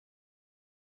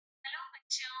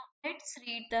Let's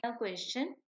read the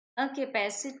question. A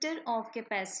capacitor of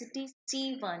capacity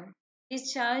C1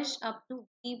 is charged up to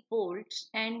V volts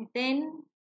and then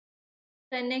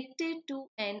connected to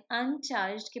an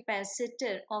uncharged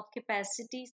capacitor of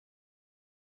capacity.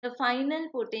 The final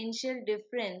potential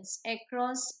difference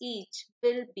across each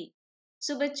will be.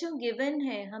 सो बच्चों given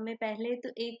है हमें पहले तो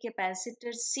एक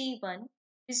capacitor C1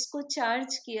 जिसको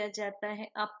charge किया जाता है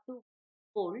अप टू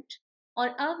वोल्ट और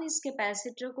अब इस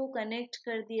कैपेसिटर को कनेक्ट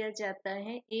कर दिया जाता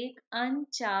है एक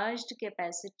अनचार्ज्ड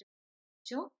कैपेसिटर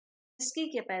जो इसकी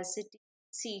कैपेसिटी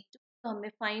C2 तो हमें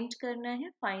फाइंड करना है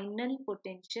final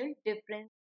potential difference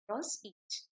across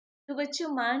each. तो बच्चों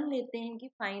मान लेते हैं कि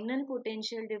final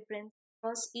potential difference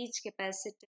across each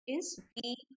capacitor is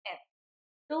VF।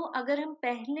 तो अगर हम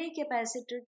पहले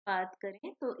कैपेसिटर की बात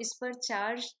करें तो इस पर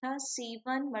चार्ज था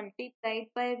C1 multiplied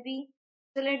by V।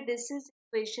 so let this is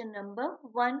equation number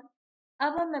 1।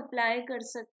 अब हम अप्लाई कर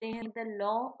सकते हैं the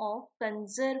law of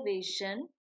conservation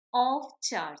of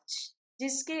charge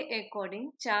जिसके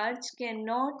according charge can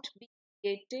not be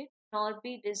created nor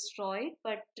be destroyed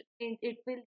but it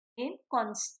will remain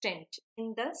constant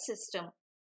in the system.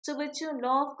 सो बच्चों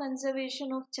law of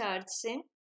conservation of charge से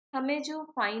हमें जो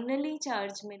फाइनली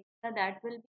चार्ज मिलेगा that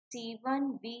will be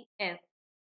C1VF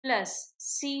plus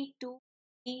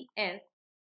C2VF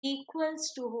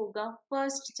equals to होगा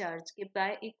first charge के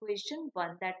by equation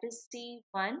 1 that is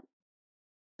C1।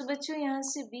 तो बच्चों यहाँ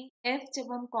से VF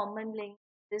जब हम कॉमन लेंगे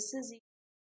this is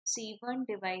C1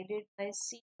 divided by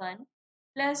C1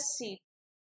 plus C2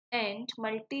 and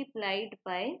multiplied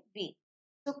by V.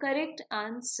 So correct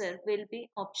answer will be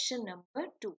option number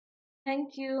 2.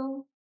 Thank you.